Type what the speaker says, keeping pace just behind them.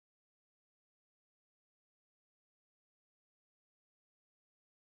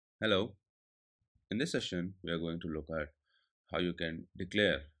Hello, in this session, we are going to look at how you can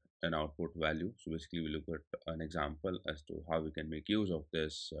declare an output value. So basically, we look at an example as to how we can make use of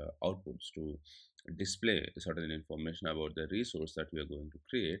this outputs to display certain information about the resource that we are going to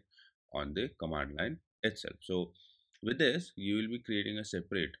create on the command line itself. So with this, you will be creating a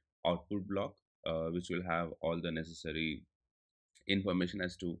separate output block, which will have all the necessary information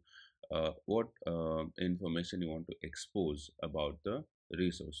as to what information you want to expose about the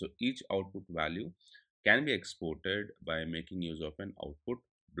resource. So each output value can be exported by making use of an output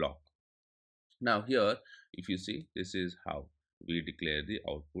block. Now here, if you see, this is how we declare the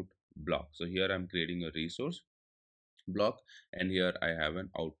output block. So here I'm creating a resource block, and here I have an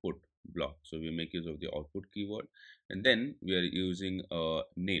output block. So we make use of the output keyword, and then we are using a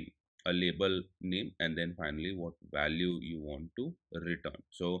name, a label name, and then finally what value you want to return.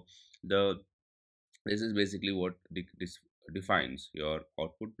 So the this is basically what this defines your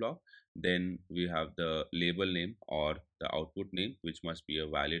output block. Then we have the label name or the output name, which must be a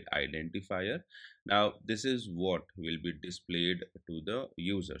valid identifier. Now this is what will be displayed to the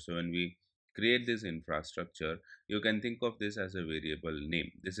user. So when we create this infrastructure, you can think of this as a variable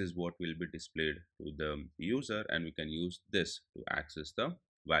name. This is what will be displayed to the user, and we can use this to access the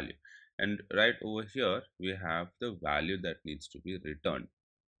value. And right over here we have the value that needs to be returned.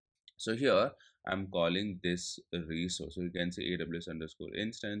 So here I'm calling this resource. So you can say AWS underscore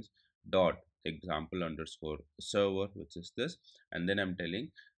instance dot example underscore server, which is this, and then I'm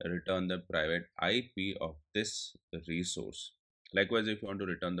telling return the private IP of this resource. Likewise, if you want to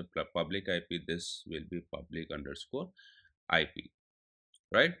return the public IP, this will be public underscore IP,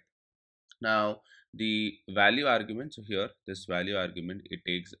 right? Now the value argument, so here this value argument, it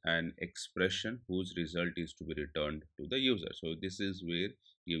takes an expression whose result is to be returned to the user. So this is where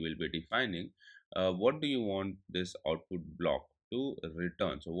you will be defining what do you want this output block to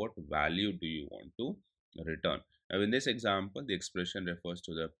return. So what value do you want to return? Now in this example, the expression refers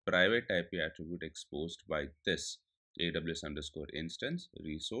to the private IP attribute exposed by this AWS underscore instance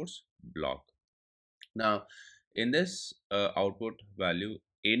resource block. Now, in this output value,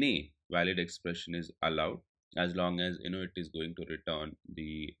 any valid expression is allowed as long as it is going to return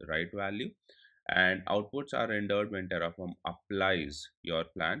the right value. And outputs are rendered when Terraform applies your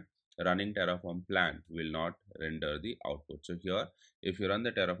plan. Running Terraform plan will not render the output. So here, if you run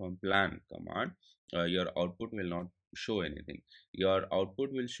the Terraform plan command, your output will not show anything. Your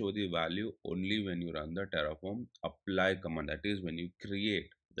output will show the value only when you run the Terraform apply command. That is when you create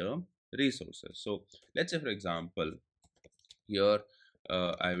the resources. So let's say, for example, here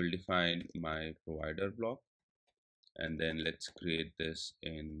I will define my provider block, and then let's create this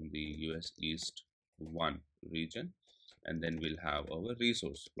in the US East 1 region, and then we'll have our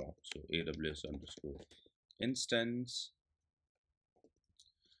resource block. So AWS underscore instance,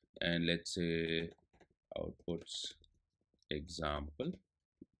 and let's say outputs example,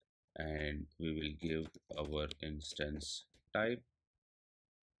 and we will give our instance type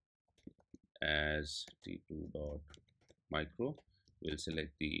as t2.micro. We'll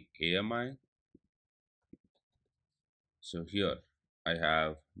select the AMI. So here I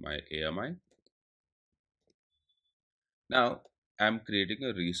have my AMI. Now I'm creating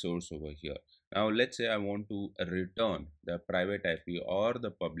a resource over here. Now let's say I want to return the private IP or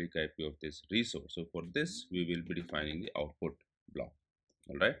the public IP of this resource. So for this, we will be defining the output block.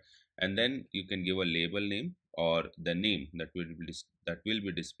 All right, and then you can give a label name or the name that will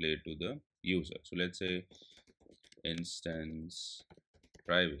be displayed to the user. So let's say instance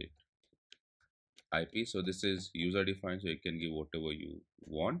private IP. So this is user defined, so you can give whatever you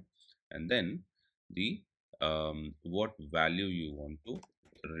want, and then the what value you want to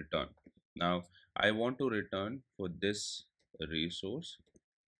return. Now I want to return for this resource,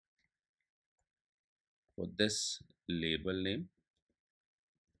 for this label name,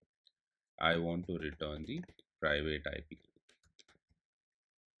 I want to return the private IP.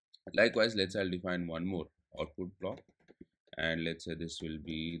 Likewise, I'll define one more output block, and let's say this will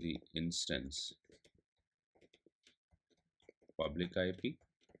be the instance public IP,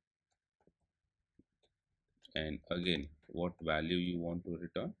 and again what value you want to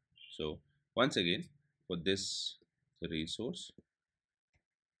return. So once again, for this resource,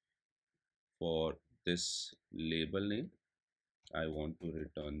 for this label name, I want to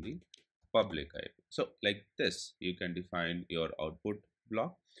return the public IP. So like this, you can define your output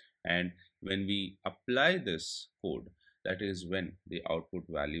block, and when we apply this code, that is when the output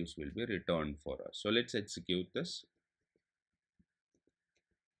values will be returned for us. So let's execute this.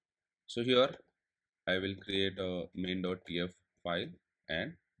 So here I will create a main.tf file,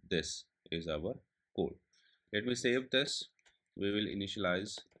 and this is our code. Let me save this. We will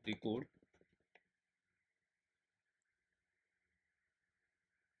initialize the code.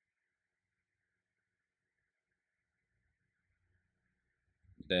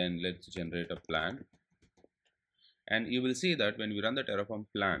 Then let's generate a plan. And you will see that when we run the Terraform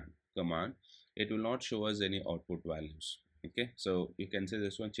plan command, it will not show us any output values. Okay, so you can see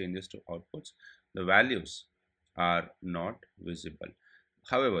this one changes to outputs. The values are not visible.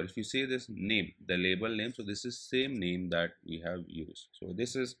 However, if you see this name, the label name, so this is same name that we have used. So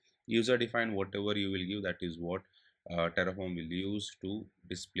this is user defined. Whatever you will give, that is what Terraform will use to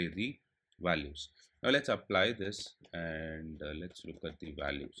display the values. Now let's apply this, and let's look at the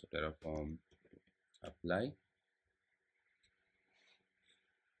values. So Terraform apply,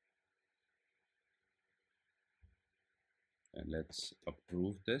 and let's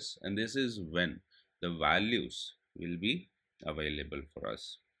approve this, and this is when the values will be available for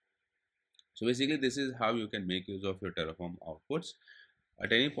us. So basically this is how you can make use of your Terraform outputs.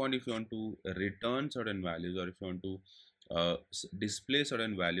 At any point, if you want to return certain values, or if you want to display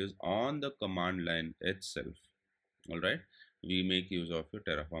certain values on the command line itself, all right, we make use of your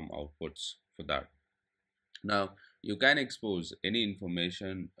Terraform outputs for that. Now you can expose any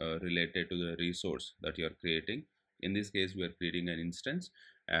information related to the resource that you are creating. In this case, we are creating an instance,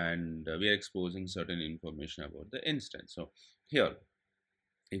 and we are exposing certain information about the instance. So here,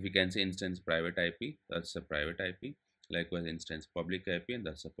 if you can say instance private IP, that's a private IP. Likewise, instance public IP, and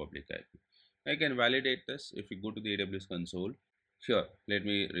that's a public IP. I can validate this. If you go to the AWS console, here, let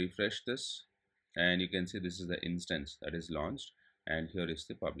me refresh this, and you can see this is the instance that is launched, and here is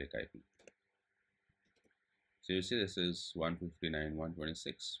the public IP. So you see this is 159,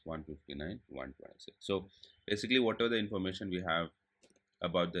 126, 159, 126. So basically whatever the information we have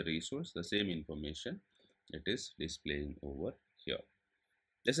about the resource, the same information it is displaying over here.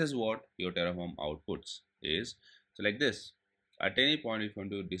 This is what your Terraform outputs is. So like this, at any point if you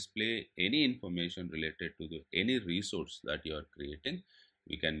want to display any information related to any resource that you are creating,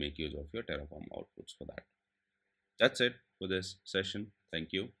 we can make use of your Terraform outputs for that. That's it for this session.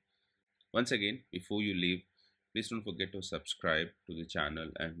 Thank you. Once again, before you leave, please don't forget to subscribe to the channel,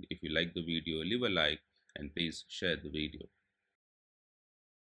 and if you like the video, leave a like and please share the video.